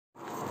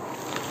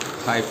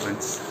Hi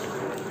friends.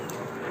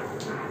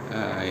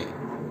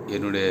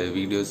 என்னுடைய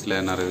வீடியோஸில்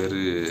நிறைய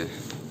பேர்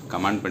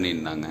கமெண்ட்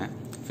பண்ணியிருந்தாங்க,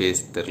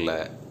 ஃபேஸ் தெரில,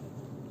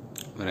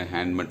 வேறு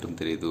ஹேண்ட் மட்டும்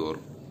தெரியுது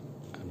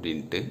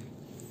அப்படின்ட்டு.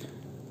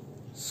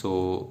 ஸோ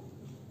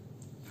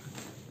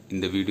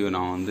இந்த வீடியோ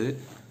நான்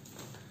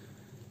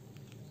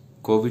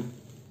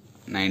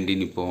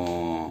கோவிட்-19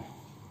 இப்போது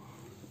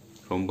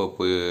ரொம்ப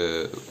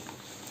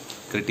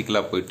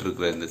கிரிட்டிக்கலாக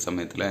போயிட்டுருக்கிற இந்த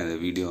சமயத்தில் இந்த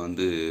வீடியோ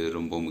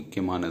ரொம்ப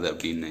முக்கியமானது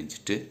அப்படின்னு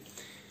நினச்சிட்டு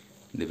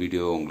இந்த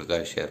வீடியோ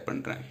உங்களுக்காக ஷேர்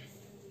பண்ணுறேன்.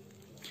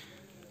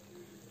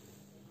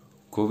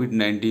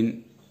 கோவிட்-19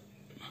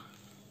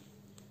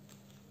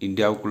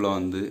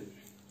 இந்தியாவுக்குள்ளே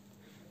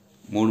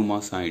 3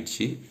 மாதம்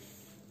ஆயிடுச்சு.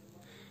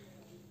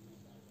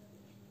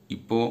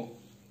 இப்போது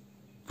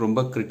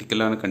ரொம்ப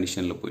கிரிட்டிக்கலான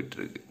கண்டிஷனில்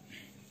போயிட்டுருக்கு.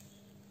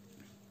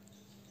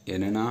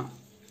 என்னென்னா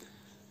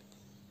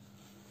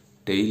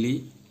டெய்லி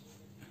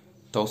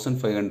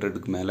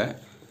 1500க்கு மேலே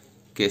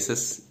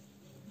கேசஸ்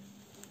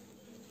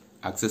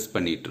அக்சஸ்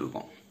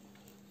பண்ணிகிட்ருக்கோம்.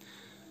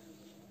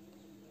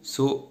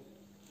 ஸோ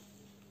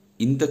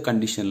இந்த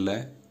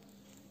கண்டிஷனில்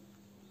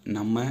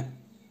நம்ம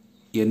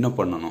என்ன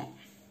பண்ணணும்?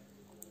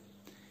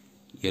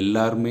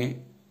 எல்லாருமே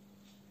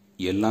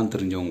எல்லாம்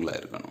தெரிஞ்சவங்களாக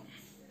இருக்கணும்.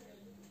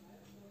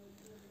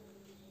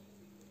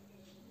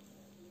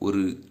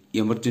 ஒரு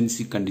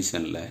எமர்ஜென்சி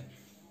கண்டிஷனில்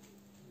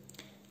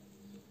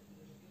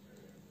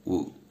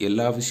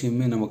எல்லா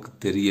விஷயமே நமக்கு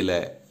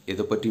தெரியலை,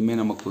 எதை பற்றியுமே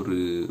நமக்கு ஒரு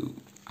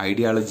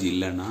ஐடியாலஜி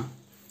இல்லைன்னா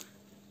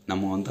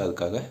நம்ம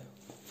அதுக்காக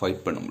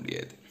ஃபைட் பண்ண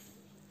முடியாது.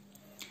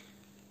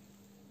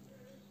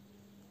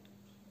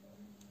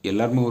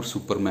 எல்லாருமே ஒரு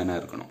சூப்பர்மேனாக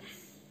இருக்கணும்.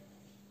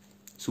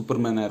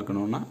 சூப்பர்மேனாக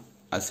இருக்கணும்னா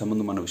அது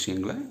சம்மந்தமான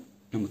விஷயங்களை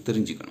நம்ம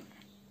தெரிஞ்சுக்கணும்.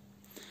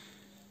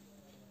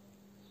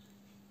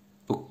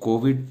 இப்போ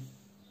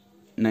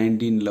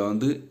கோவிட்-19ல்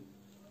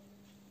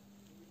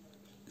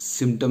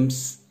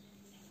சிம்டம்ஸ்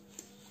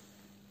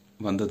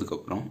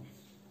வந்ததுக்கப்புறம்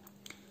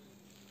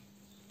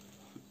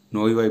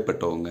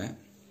நோய்வாய்ப்பட்டவங்க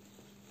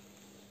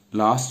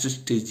லாஸ்ட்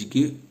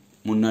ஸ்டேஜுக்கு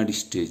முன்னாடி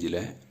ஸ்டேஜில்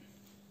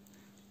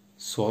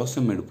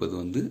சுவாசம்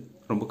எடுப்பது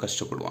ரொம்ப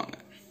கஷ்டப்படுவாங்க.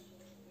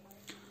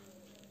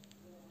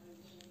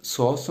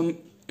 சுவாசம்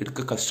எடுக்க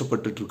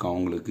கஷ்டப்பட்டுட்டு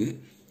இருக்கவங்களுக்கு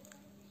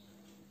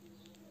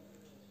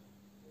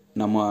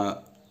நம்ம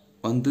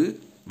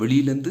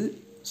வெளியிலேருந்து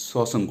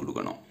சுவாசம்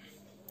கொடுக்கணும்.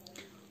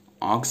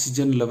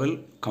 Oxygen level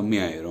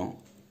கம்மியாயிரும்.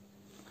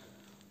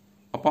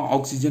 அப்போ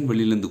ஆக்சிஜன்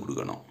வெளியிலேருந்து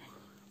கொடுக்கணும்.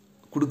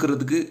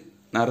 கொடுக்கறதுக்கு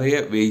நிறைய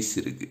வேஸ்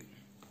இருக்குது.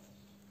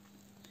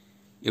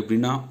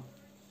 எப்படின்னா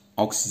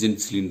oxygen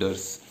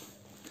cylinders,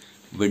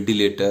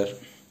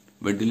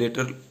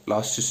 ventilator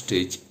last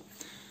stage.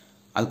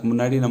 அதுக்கு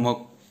முன்னாடி நம்ம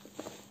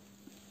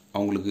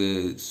அவங்களுக்கு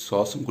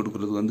சுவாசம்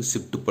கொடுக்கறது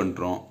ஷிஃப்ட்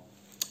பண்ணுறோம்.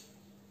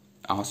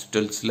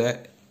 ஹாஸ்பிட்டல்ஸில்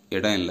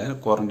இடம் இல்லை,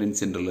 குவாரண்டைன்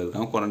சென்டரில்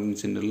இருக்காங்க. குவாரண்டைன்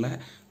சென்டரில்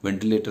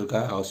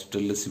வெண்டிலேட்டருக்காக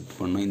ஹாஸ்பிட்டலில் ஷிஃப்ட்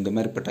பண்ணோம். இந்த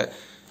மாதிரிப்பட்ட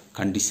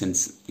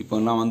கண்டிஷன்ஸ்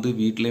இப்போல்லாம்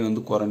வீட்டிலே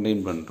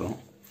குவாரண்டைன் பண்ணுறோம்.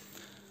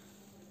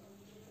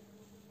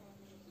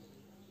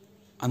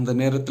 அந்த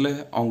நேரத்தில்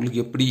அவங்களுக்கு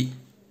எப்படி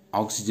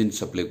ஆக்சிஜன்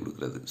சப்ளை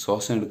கொடுக்குறது?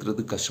 சுவாசம்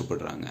எடுக்கிறது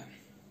கஷ்டப்படுறாங்க.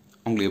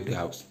 அவங்களுக்கு எப்படி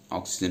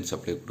ஆக்சிஜன்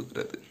சப்ளை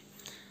கொடுக்குறது?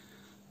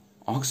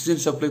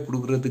 ஆக்சிஜன் சப்ளை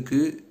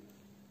கொடுக்குறதுக்கு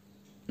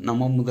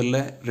நம்ம முதல்ல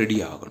ரெடி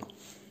ஆகணும்.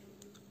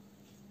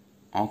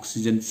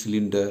 ஆக்சிஜன்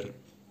சிலிண்டர்,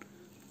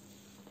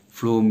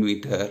 ஃப்ளோ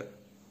மீட்டர்,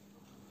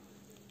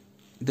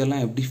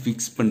 இதெல்லாம் எப்படி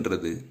ஃபிக்ஸ்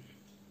பண்ணுறது?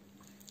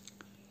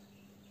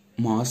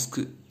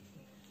 மாஸ்க்கு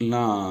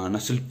இல்லைனா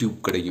நசல் டியூப்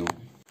கிடைக்கும்.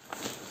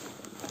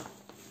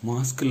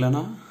 மாஸ்க்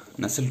இல்லைனா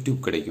நசல்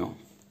டியூப் கிடைக்கும்.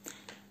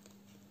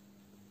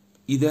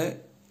 இதை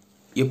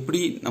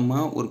எப்படி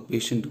நம்ம ஒரு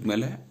பேஷண்ட்டுக்கு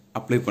மேலே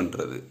அப்ளை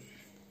பண்ணுறது?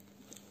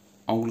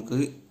 அவங்களுக்கு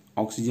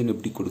ஆக்சிஜன்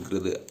எப்படி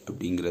கொடுக்கறது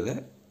அப்படிங்கிறத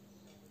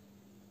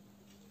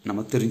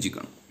நம்ம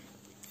தெரிஞ்சுக்கணும்.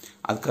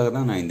 அதுக்காக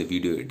தான் நான் இந்த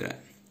வீடியோ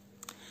எடுறேன்.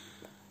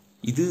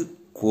 இது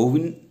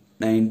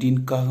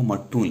கோவிட்-19க்காக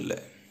மட்டும் இல்லை,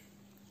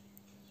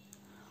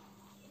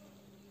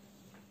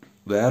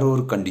 வேற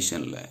ஒரு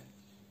கண்டிஷனில்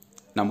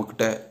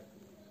நம்மக்கிட்ட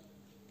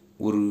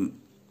ஒரு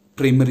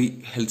பிரைமரி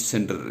ஹெல்த்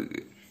சென்டர்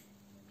இருக்குது.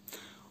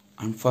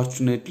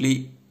 அன்ஃபார்ச்சுனேட்லி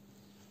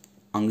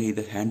அங்கே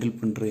இதை ஹேண்டில்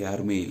பண்ணுற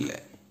யாருமே இல்லை.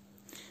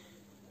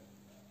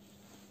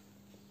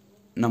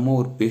 நம்ம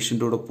ஒரு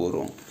பேஷண்ட்டோடு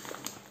போகிறோம்.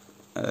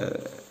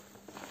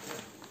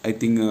 ஐ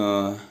திங்க்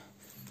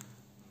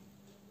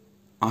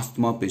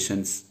ஆஸ்துமா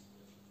பேஷண்ட்ஸ்,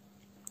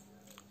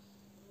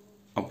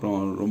 அப்புறம்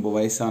ரொம்ப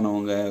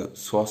வயசானவங்க,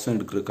 சுவாசம்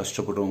எடுக்கிற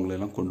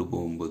கஷ்டப்படுறவங்களெல்லாம் கொண்டு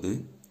போகும்போது,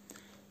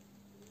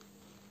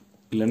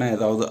 இல்லைன்னா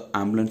ஏதாவது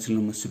ஆம்புலன்ஸில்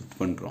நம்ம ஷிஃப்ட்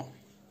பண்ணுறோம்.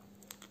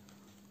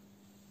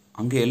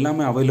 அங்கே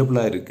எல்லாமே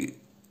அவைலபிளாக இருக்குது.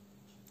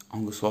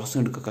 அவங்க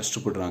சுவாசம் எடுக்க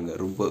கஷ்டப்படுறாங்க.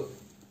 ரொம்ப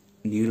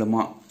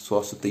நீளமாக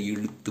சுவாசத்தை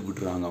இழுத்து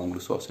விடுறாங்க.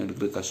 அவங்களுக்கு சுவாசம்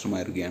எடுக்கிறது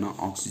கஷ்டமாக இருக்குது. ஏன்னா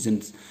ஆக்சிஜன்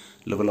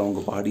லெவல்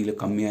அவங்க பாடியில்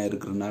கம்மியாக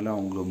இருக்கிறதுனால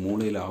அவங்கள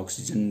மூளையில்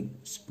ஆக்சிஜன்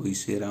போய்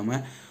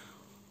சேராமல்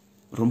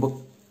ரொம்ப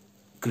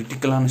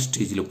கிரிட்டிக்கலான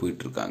ஸ்டேஜில்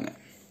போயிட்டுருக்காங்க.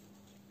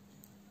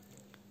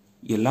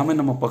 எல்லாமே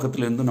நம்ம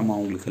பக்கத்தில் இருந்து நம்ம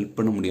அவங்களுக்கு ஹெல்ப்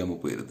பண்ண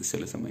முடியாமல் போயிடுது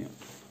சில சமயம்.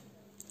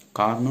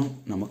 காரணம்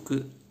நமக்கு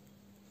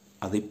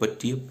அதை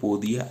பற்றிய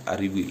போதிய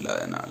அறிவு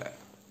இல்லாதனால.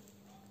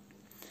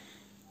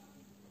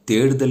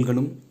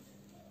 தேடுதல்களும்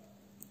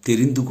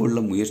தெரிந்து கொள்ள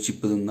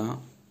முயற்சிப்பதும் தான்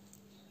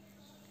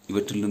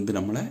இவற்றிலிருந்து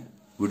நம்மளை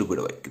விடுபட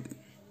வைக்குது.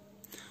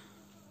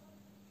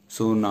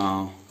 ஸோ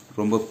நான்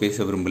ரொம்ப பேச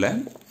விரும்பலை.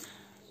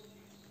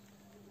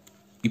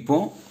 இப்போ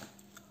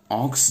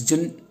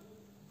ஆக்சிஜன்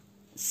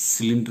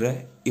சிலிண்டரை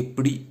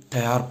எப்படி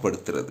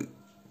தயார்படுத்துறது?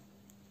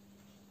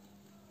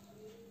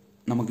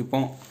 நமக்கு இப்போ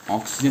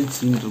ஆக்சிஜன்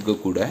சிலிண்டருக்கு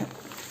கூட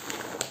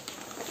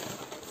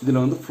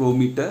இதில் வந்து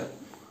ஃப்ளோமீட்டர்,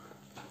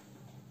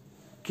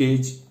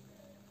 கேஜ்,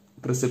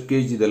 ப்ரெஷர்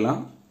கேஜ்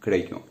இதெல்லாம்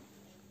கிடைக்கும்.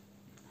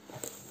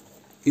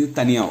 இது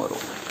தனியாக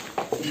வரும்.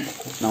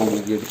 நான்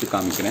உங்களுக்கு எடுத்து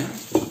காமிக்கிறேன்.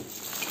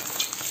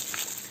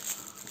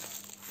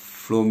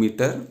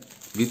 ஃப்ளோமீட்டர்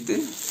வித்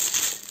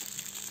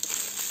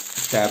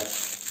டேப்,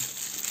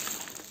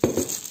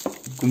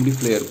 கும்பி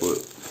ஃப்ளேயர்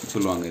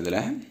சொல்லுவாங்க.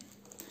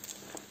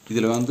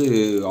 இதில் வந்து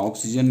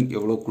ஆக்சிஜன்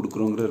எவ்வளோ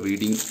கொடுக்குறோங்கிற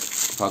ரீடிங்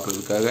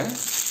பார்க்குறதுக்காக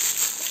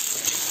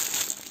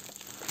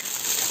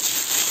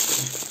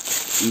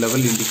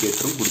லெவல்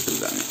இண்டிகேட்டரும்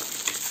கொடுத்துருக்காங்க.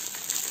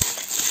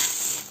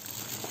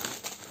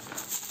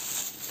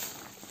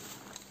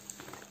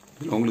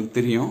 இதில் உங்களுக்கு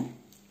தெரியும்,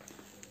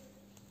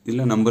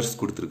 இதில் நம்பர்ஸ்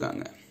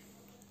கொடுத்துருக்காங்க.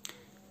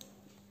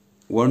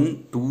 1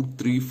 2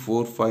 3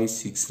 4 5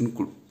 6ன்னு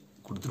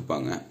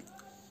கொடுத்துருப்பாங்க.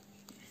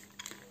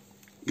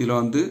 இதில்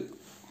வந்து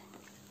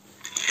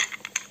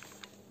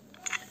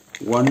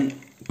 1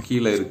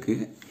 கீழே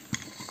இருக்குது,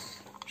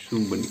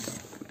 ஜூம்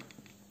பண்ணிக்கலாம்.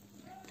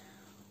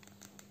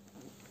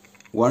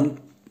 1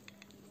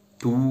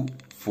 2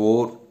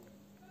 4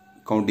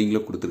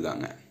 கவுண்டிங்கில்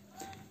கொடுத்துருக்காங்க.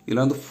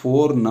 இதில் வந்து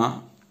 4னா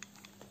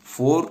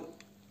 4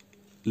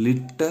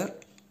 லிட்டர்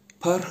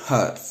பர்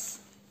ஹவர்ஸ்.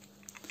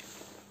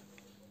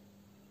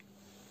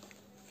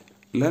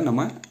 இல்லை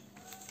நம்ம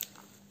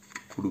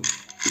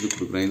இது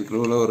கொடுக்குறோம்.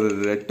 இதுக்குள்ள ஒரு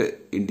ரெட்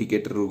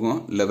இண்டிகேட்டர் இருக்கும்,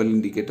 லெவல்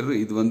இண்டிகேட்டர்.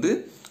 இது வந்து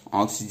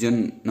ஆக்சிஜன்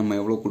நம்ம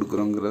எவ்வளோ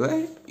கொடுக்குறோங்கிறத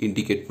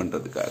இண்டிகேட்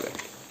பண்ணுறதுக்காக.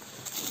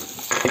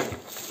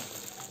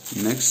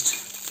 நெக்ஸ்ட்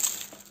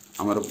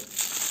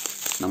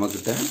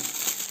நம்மக்கிட்ட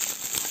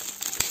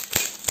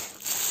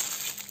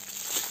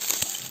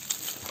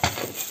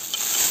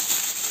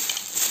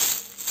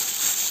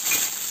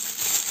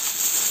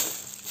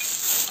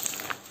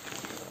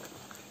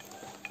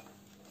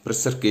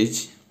pressure gauge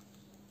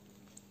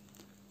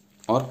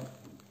or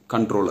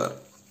controller,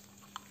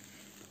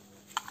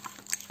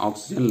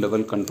 oxygen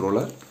level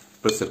controller,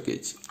 pressure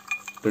gauge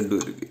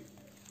ரெண்டும் இருக்கு.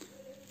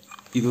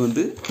 இது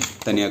வந்து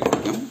தனியாக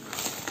கிடைக்கும்.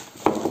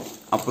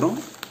 அப்புறம்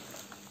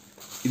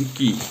இது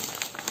கீ.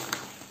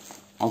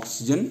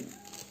 ஆக்சிஜன்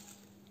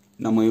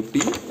நம்ம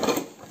எப்படி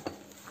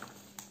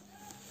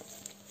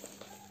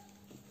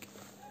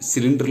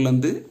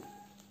சிலிண்டர்லேருந்து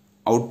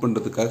அவுட்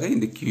பண்ணுறதுக்காக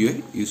இந்த கீயை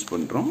யூஸ்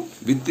பண்ணுறோம்.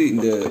 வித்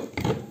இந்த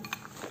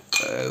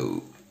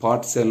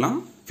பார்ட்ஸ் எல்லாம்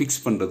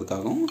ஃபிக்ஸ்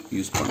பண்ணுறதுக்காகவும்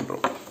யூஸ்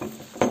பண்ணுறோம்.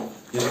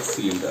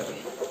 சிலிண்டர்,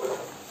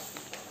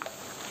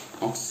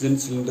 ஆக்சிஜன்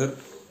சிலிண்டர்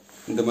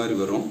இந்த மாதிரி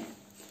வரும்.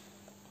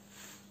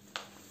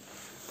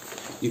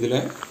 இதில்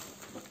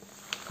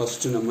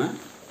ஃபஸ்ட்டு நம்ம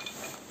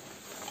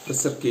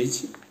ப்ரெஷர் கேஜ்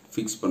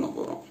ஃபிக்ஸ் பண்ண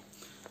போகிறோம்.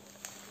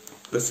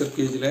 ப்ரெஷர்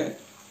கேஜில்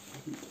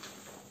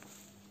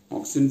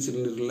ஆக்சிஜன்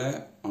சிலிண்டரில்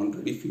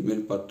ஆல்ரெடி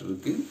ஃபீமேல் பார்ட்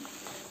இருக்குது.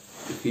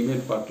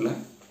 ஃபீமேல் பார்ட்டில்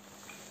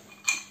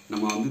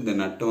நம்ம வந்து இந்த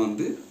நட்டை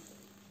வந்து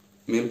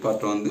மேல்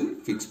பார்ட்டை வந்து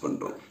ஃபிக்ஸ்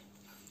பண்ணுறோம்.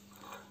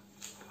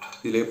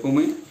 இதில்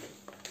எப்போவுமே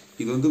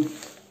இது வந்து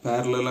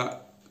பேரலாக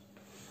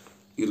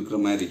இருக்கிற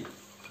மாதிரி,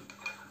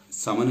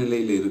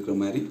 சமநிலையில் இருக்கிற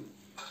மாதிரி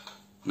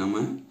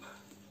நம்ம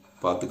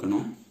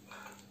பார்த்துக்கணும்.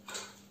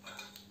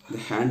 இந்த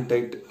ஹேண்ட்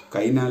டைட்,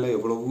 கைனால்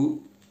எவ்வளவு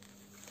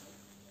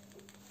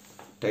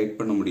டைட்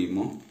பண்ண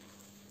முடியுமோ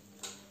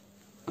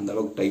அந்த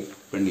அளவுக்கு டைட்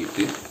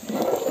பண்ணிட்டு,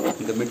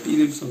 இந்த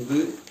மெட்டீரியல்ஸ் வந்து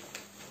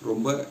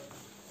ரொம்ப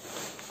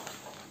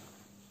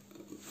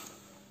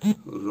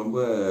ரொம்ப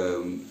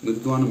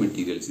மிருதுவான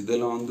மெட்டீரியல்ஸ்.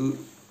 இதெல்லாம் வந்து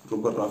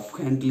ரொம்ப ரஃப்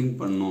ஹேண்ட்லிங்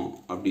பண்ணோம்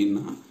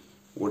அப்படின்னா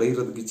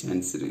உடைகிறதுக்கு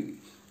சான்ஸ் இருக்குது.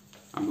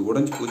 அப்படி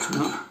உடைஞ்சி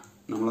போச்சுன்னா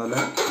நம்மளால்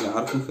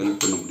யாருக்கும்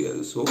ஹெல்ப் பண்ண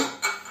முடியாது. ஸோ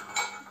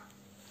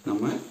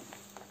நம்ம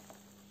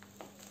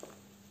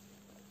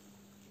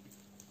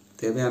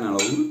தேவையான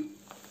அளவு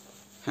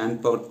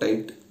ஹேண்ட் பவர்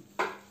டைட்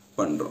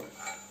பண்ணுறோம்.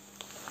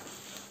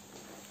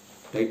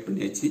 டைட்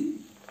பண்ணியாச்சு.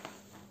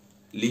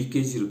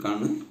 லீக்கேஜ்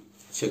இருக்கான்னு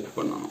செக்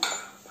பண்ணணும்.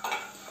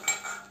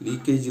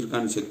 லீக்கேஜ்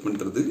இருக்கான்னு செக்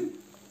பண்ணுறது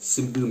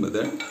சிம்பிள்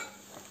மெத்தட்.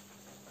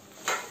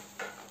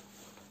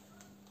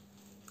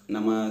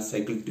 நம்ம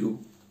சைக்கிள் டியூப்,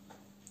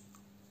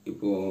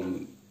 இப்போது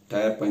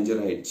டயர்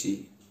பஞ்சர் ஆகிடுச்சு,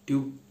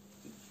 டியூப்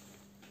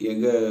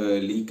எங்கே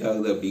லீக்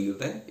ஆகுது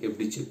அப்படிங்கிறத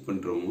எப்படி செக்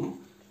பண்ணுறோமோ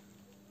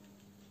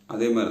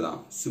அதே மாதிரி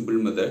தான்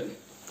சிம்பிள் மெத்தட்.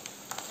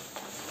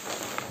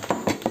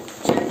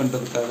 செக்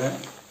பண்ணுறதுக்காக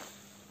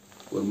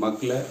ஒரு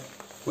மக்கில்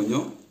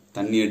கொஞ்சம்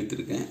தண்ணி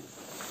எடுத்துருக்கேன்.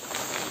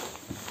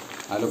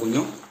 அதில்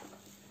கொஞ்சம்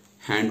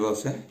ஹேண்ட்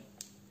வாஷை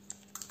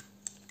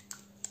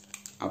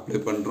அப்ளை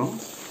பண்ணுறோம்.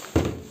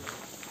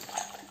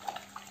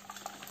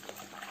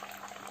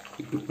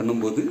 இப்படி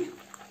பண்ணும்போது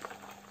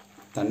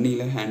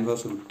தண்ணியில் ஹேண்ட்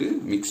வாஷ் விட்டு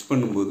மிக்ஸ்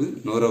பண்ணும்போது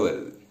நுரை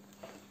வருது.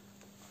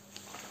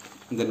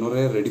 இந்த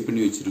நுரையை ரெடி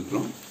பண்ணி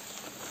வச்சுருக்கிறோம்.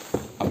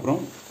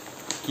 அப்புறம்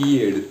கீயை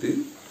எடுத்து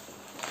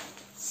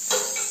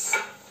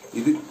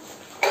இது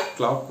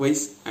கிளாக்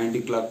வைஸ் ஆன்டி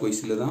கிளாக்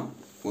வைஸில் தான்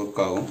ஒர்க்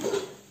ஆகும்.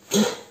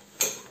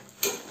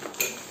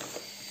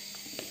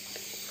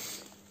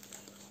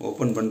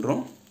 ஓப்பன்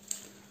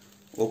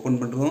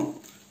பண்ணுறோம்.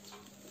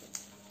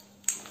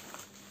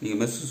 நீங்கள்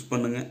மெசேஜ்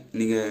பண்ணுங்கள்,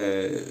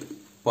 நீங்கள்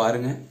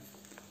பாருங்கள்.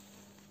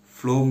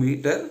 ஃப்ளோ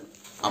மீட்டர்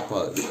அப்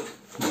ஆகுது.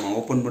 நம்ம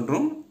ஓப்பன்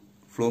பண்ணுறோம்,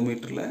 ஃப்ளோ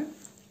மீட்டரில்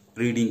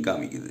ரீடிங்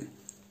காமிக்குது.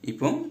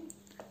 இப்போ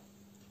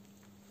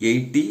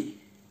 80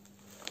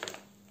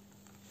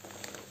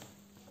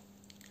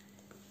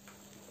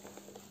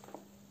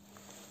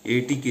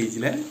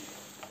 kgல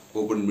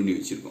ஓப்பன் பண்ணி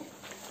வச்சுருக்கோம்.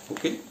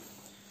 ஓகே,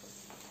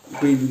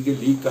 இப்போ இதுக்கு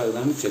லீக்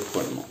ஆகுதான்னு செக்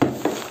பண்ணணும்.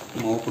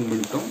 நம்ம ஓப்பன்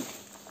பண்ணிட்டோம்.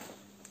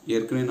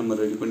 ஏற்கனவே நம்ம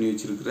ரெடி பண்ணி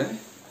வச்சுருக்கிற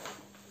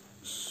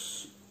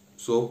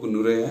சோப்பு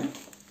நுரையை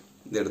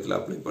இந்த இடத்துல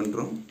அப்ளை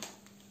பண்ணுறோம்.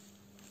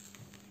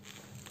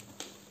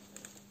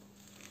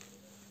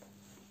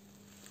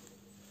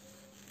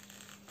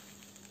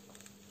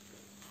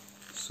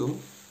 So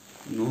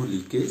no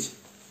leakage.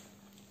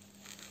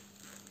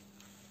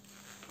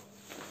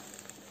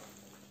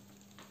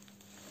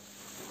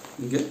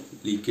 இங்கே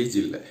லீக்கேஜ்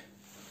இல்லை.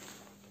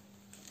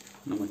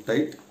 நம்ம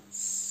டைட்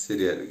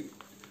சரியாக இருக்கு.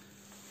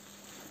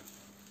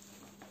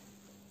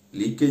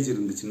 லீக்கேஜ்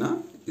இருந்துச்சுன்னா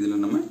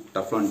இதில் நம்ம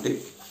டஃப்லான்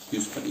டேப்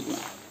யூஸ்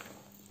பண்ணிக்கலாம்.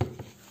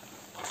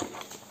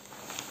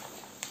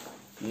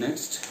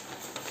 Next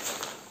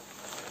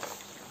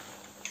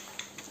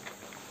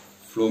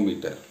flow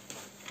metre.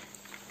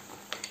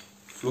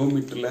 ஃப்ளோ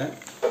மீட்டரில்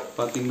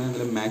பார்த்தீங்கன்னா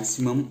இதில்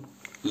மேக்ஸிமம்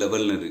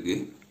லெவல்னு இருக்குது.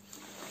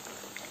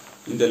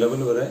 இந்த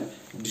லெவல் வர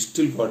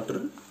டிஸ்டில்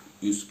வாட்டர்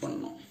யூஸ்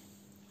பண்ணணும்.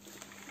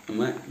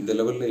 நம்ம இந்த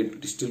லெவலில்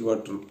டிஸ்டில்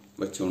வாட்டர்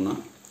வச்சோம்னா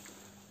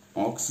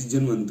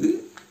ஆக்சிஜன் வந்து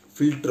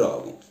ஃபில்டர்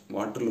ஆகும்.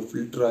 வாட்டரில்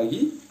ஃபில்டர்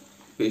ஆகி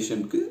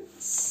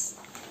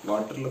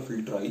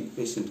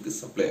பேஷண்ட்டுக்கு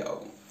சப்ளை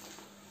ஆகும்.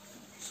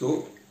 ஸோ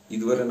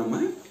இதுவரை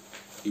நம்ம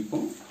இப்போ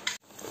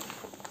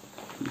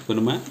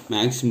நம்ம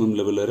மேக்ஸிமம்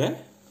லெவல் வர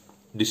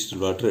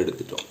டிஸ்டில் வாட்டர்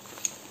எடுத்துட்டோம்.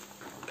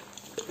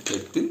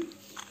 எடுத்து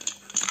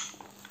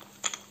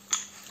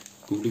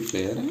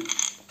குடிஃப்ளையரை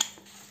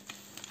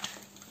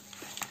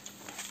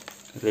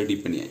ரெடி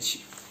பண்ணியாச்சு.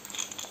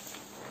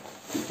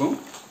 இப்போ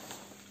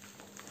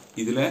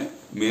இதில்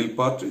மேல்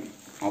பார்ட்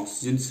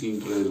ஆக்சிஜன்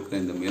சிலிண்டர் இருக்கிற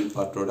இந்த மேல்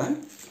பார்ட்டோட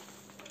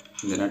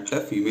இந்த நட்டை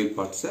ஃபீமேல்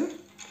பார்ட்ஸை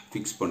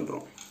ஃபிக்ஸ்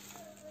பண்ணுறோம்.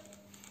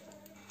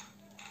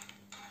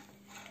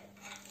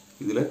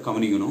 இதில்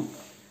கவனிக்கணும்,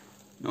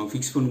 நம்ம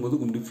ஃபிக்ஸ் பண்ணும்போது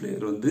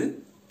கும்டிஃப்ளையர் வந்து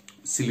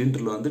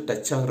சிலிண்டரில் வந்து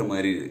டச் ஆகிற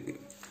மாதிரி இருக்குது.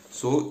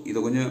 ஸோ இதை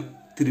கொஞ்சம்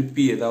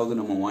திருப்பி ஏதாவது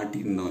நம்ம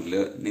மாட்டியிருந்தோம்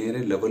இல்லை நேர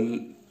லெவல்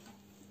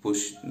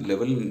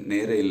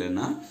நேரம்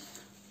இல்லைன்னா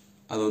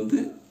அது வந்து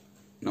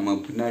நம்ம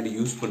பின்னாடி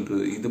யூஸ்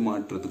பண்ணுறது இது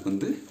மாட்டுறதுக்கு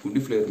வந்து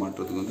கும்டிஃப்ளையர்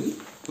மாட்டுறதுக்கு வந்து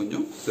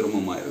கொஞ்சம்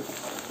சிரமமாக இருக்கும்.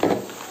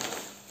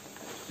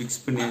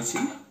 ஃபிக்ஸ் பண்ணியாச்சு.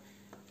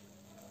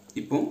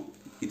 இப்போ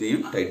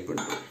இதையும் டைட்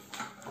பண்ணுறோம்.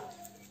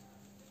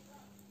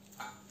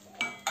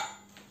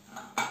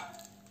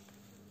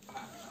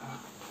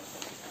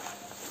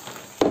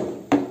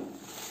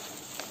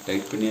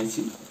 டைட்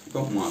பண்ணியாச்சு.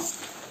 இப்போ மாஸ்க்.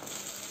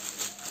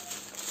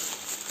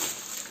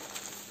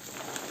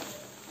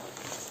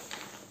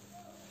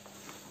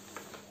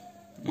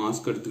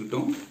 மாஸ்க்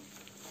எடுத்துக்கிட்டோம்.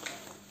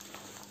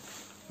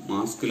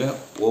 மாஸ்கில்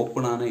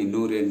ஓப்பனான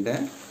இன்னொரு எண்டை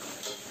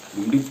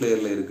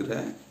கும்டிஃப்ளையரில் இருக்கிற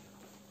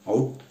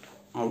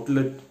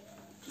அவுட்லெட்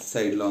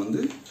சைடில்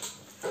வந்து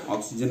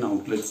ஆக்சிஜன்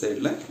அவுட்லெட்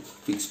சைடில்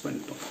ஃபிக்ஸ்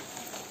பண்ணிட்டோம்.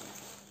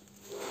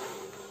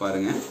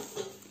 பாருங்கள்,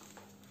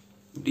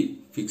 இப்படி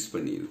ஃபிக்ஸ்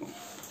பண்ணியிருக்கோம்.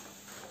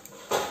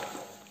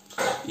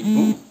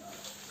 இப்போ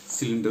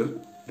சிலிண்டர்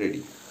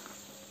ரெடி.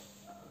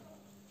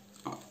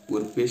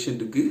 ஒரு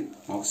பேஷண்ட்டுக்கு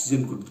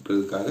ஆக்சிஜன்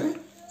கொடுக்கறதுக்காக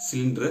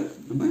சிலிண்டரை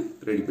நம்ம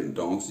ரெடி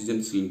பண்ணிட்டோம்.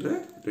 ஆக்சிஜன் சிலிண்டரை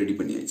ரெடி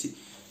பண்ணியாச்சு.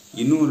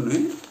 இன்னொன்று,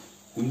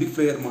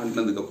 கும்டிஃப்ளையர்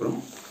மாட்டினதுக்கப்புறம்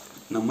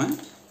நம்ம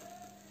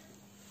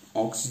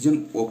ஆக்சிஜன்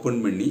ஓப்பன்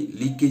பண்ணி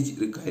லீக்கேஜ்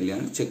இருக்கா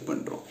இல்லையான்னு செக்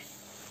பண்ணுறோம்.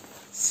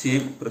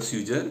 சேம்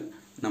ப்ரொசீஜர்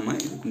நம்ம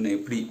இதுக்கு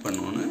எப்படி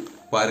பண்ணோன்னு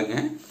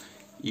பாருங்கள்.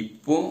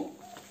 இப்போது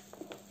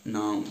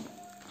நான்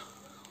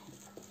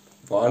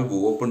வால்வு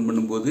ஓப்பன்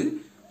பண்ணும்போது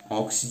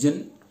ஆக்சிஜன்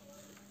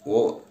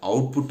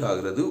அவுட்புட்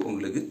ஆகிறது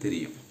உங்களுக்கு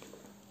தெரியும்.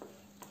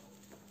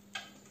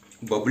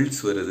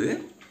 பபிள்ஸ் வருது.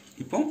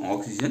 இப்போ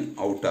ஆக்சிஜன்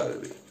அவுட்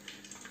ஆகுது.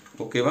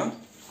 ஓகேவா?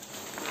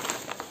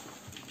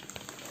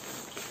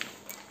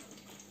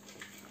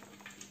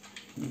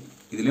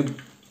 இதில்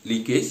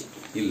லீக்கேஜ்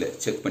இல்லை,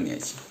 செக்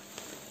பண்ணியாச்சு.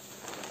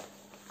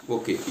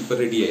 ஓகே, இப்போ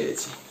ரெடி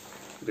ஆயாச்சு.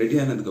 ரெடி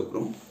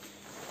ஆனதுக்கப்புறம்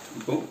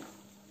இப்போ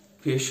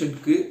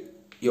பேஷண்ட்க்கு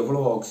எவ்வளோ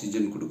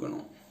ஆக்சிஜன்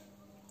கொடுக்கணும்,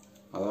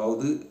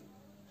 அதாவது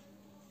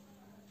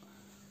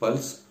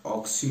பல்ஸ்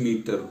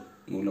ஆக்சிமீட்டர்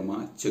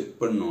மூலமாக செக்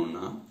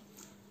பண்ணோன்னா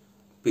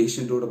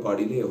பேஷண்ட்டோட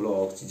பாடியில் எவ்வளோ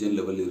ஆக்சிஜன்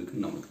லெவல்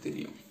இருக்குன்னு நமக்கு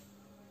தெரியும்.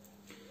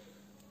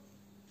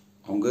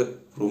 அவங்க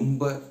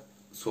ரொம்ப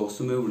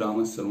சுவாசமே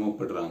விடாமல்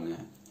சிரமப்படுறாங்க,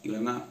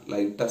 இல்லைன்னா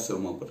லைட்டாக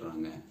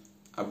சிரமப்படுறாங்க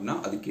அப்படின்னா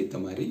அதுக்கேற்ற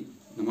மாதிரி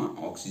நம்ம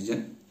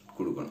ஆக்சிஜன்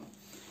கொடுக்கணும்.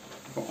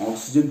 இப்போ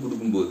ஆக்சிஜன்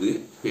கொடுக்கும்போது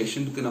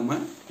பேஷண்ட்டுக்கு நம்ம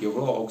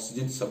எவ்வளோ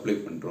ஆக்சிஜன் சப்ளை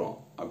பண்ணுறோம்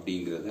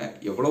அப்படிங்கிறத,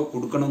 எவ்வளோ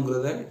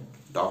கொடுக்கணுங்கிறத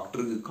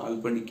டாக்டருக்கு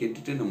கால் பண்ணி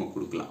கேட்டுட்டு நம்ம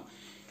கொடுக்கலாம்.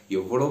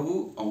 எவ்வளவு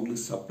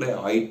அவங்களுக்கு சப்ளை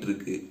ஆயிட்டு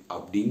இருக்கு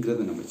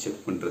அப்படிங்கிறத நம்ம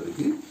செக்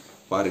பண்றதுக்கு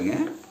பாருங்க,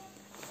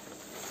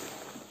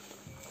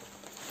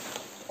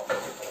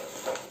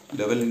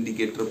 லெவல்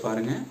இண்டிகேட்டர்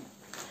பாருங்க.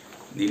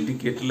 இந்த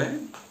இண்டிகேட்டர்ல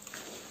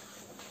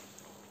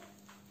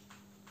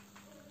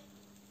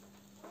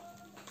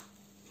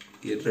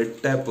ரெட்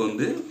டேப்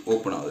வந்து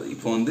ஓப்பன் ஆகுது.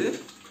 இப்போ வந்து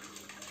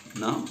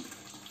நான்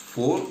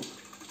 4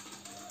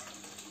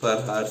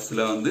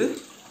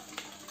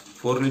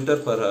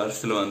 லிட்டர் பர்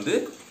ஹவர்ஸில் வந்து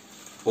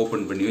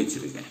ஓப்பன் பண்ணி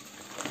வச்சுருக்கேன்.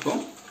 இப்போ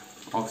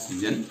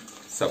ஆக்சிஜன்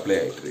சப்ளை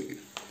ஆகிட்டு இருக்கு.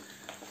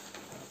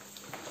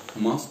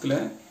 மாஸ்கில்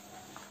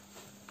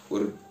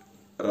ஒரு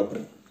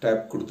ரப்பர்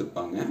டேப்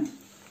கொடுத்துருப்பாங்க.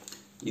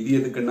 இது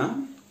எதுக்குன்னா,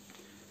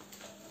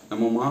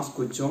 நம்ம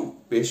மாஸ்க் வச்சோம்,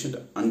 பேஷண்ட்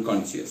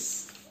அன்கான்சியஸ்,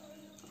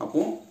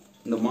 அப்போ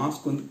இந்த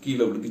மாஸ்க் வந்து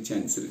கீழே விழுக்க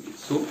சான்ஸ் இருக்கு.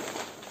 ஸோ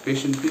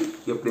பேஷண்ட்டு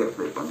எப்படி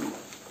அப்ளை பண்ணணும்,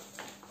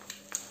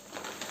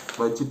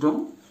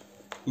 வச்சுட்டோம்.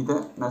 இதை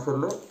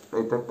நெசரில்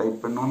லைட்டாக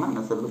டைட் பண்ணோன்னா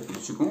நெசரில்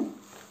பிடிச்சிக்கும்.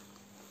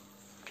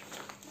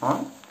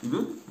 இது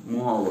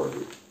மூவ் ஆகாது.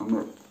 நம்ம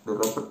இந்த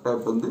ரப்பர்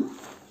டேப் வந்து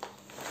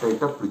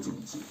டைட்டாக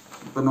பிடிச்சிக்கிச்சு.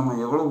 இப்போ நம்ம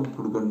எவ்வளோ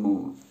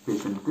கொடுக்கணும்,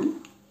 பேஷண்ட்டுக்கு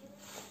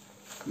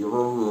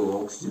எவ்வளோ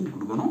ஆக்சிஜன்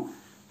கொடுக்கணும்,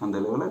 அந்த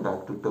லெவலில்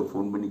டாக்டர்கிட்ட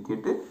ஃபோன் பண்ணி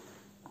கேட்டு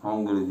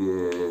அவங்களுக்கு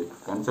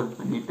கன்சல்ட்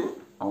பண்ணிவிட்டு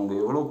அவங்க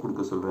எவ்வளோ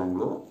கொடுக்க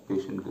சொல்கிறாங்களோ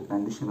பேஷண்ட்டுக்கு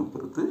கண்டிஷனை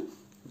பொறுத்து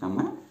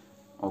நம்ம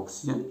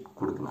ஆக்சிஜன்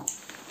கொடுக்கலாம்.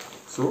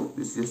 So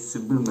this is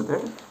simple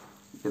method.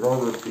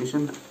 ஏதாவது ஒரு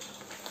பேஷண்ட்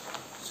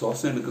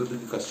சுவாசம்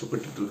எடுக்கிறதுக்கு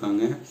கஷ்டப்பட்டுட்டு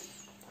இருக்காங்க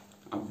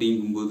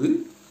அப்படிங்கும்போது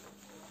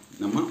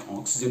நம்ம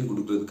ஆக்சிஜன்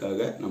கொடுக்கறதுக்காக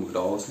நம்மகிட்ட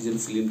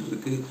ஆக்சிஜன் சிலிண்டர்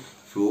இருக்குது,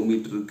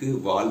 ஃப்ளோமீட்டர் இருக்குது,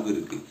 வால்வ்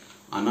இருக்குது.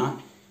 ஆனால்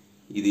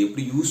இது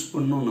எப்படி யூஸ்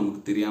பண்ணணும்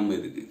நமக்கு தெரியாமல்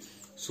இருக்குது.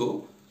 ஸோ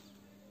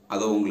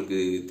அதை உங்களுக்கு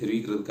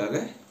தெரிவிக்கிறதுக்காக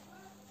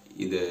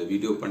இந்த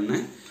வீடியோ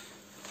பண்ணேன்.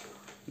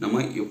 நம்ம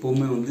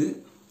எப்போவுமே வந்து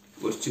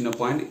ஒரு சின்ன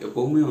பாயிண்ட்,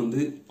 எப்போவுமே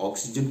வந்து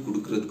ஆக்சிஜன்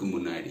கொடுக்கறதுக்கு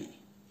முன்னாடி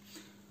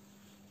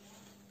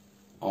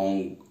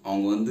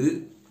அவங்க வந்து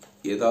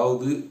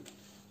ஏதாவது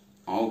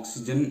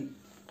ஆக்சிஜன்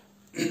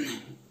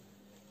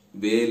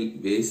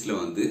வேஸில்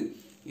வந்து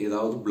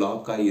ஏதாவது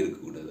பிளாக் ஆகி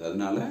இருக்கக்கூடாது.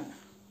 அதனால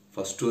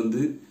ஃபஸ்ட்டு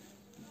வந்து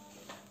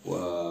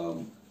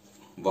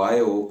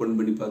வாயை ஓப்பன்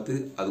பண்ணி பார்த்து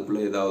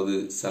அதுக்குள்ளே ஏதாவது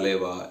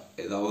சலைவா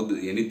ஏதாவது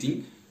எனிதிங்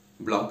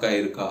பிளாக்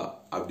ஆகிருக்கா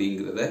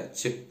அப்படிங்கிறத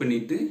செக்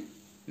பண்ணிவிட்டு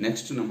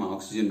நெக்ஸ்ட் நம்ம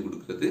ஆக்சிஜன்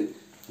கொடுக்கறது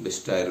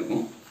பெஸ்ட்டாக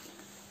இருக்கும்.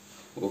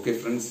 ஓகே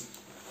ஃப்ரெண்ட்ஸ்,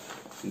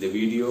 இந்த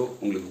வீடியோ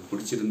உங்களுக்கு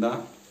பிடிச்சிருந்தா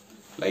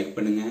லைக்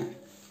பண்ணுங்கள்,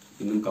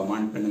 இன்னும்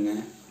கமெண்ட்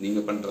பண்ணுங்கள்.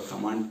 நீங்கள் பண்ணுற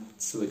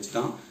கமெண்ட்ஸ் வச்சு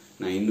தான்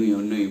நான்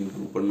இன்னும்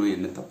இம்ப்ரூவ் பண்ணணும்,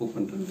 என்ன தப்பு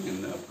பண்ணுறேன்னு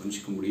என்ன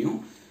புரிஞ்சிக்க முடியும்.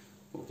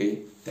 Okay,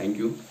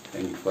 thank you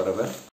for ever.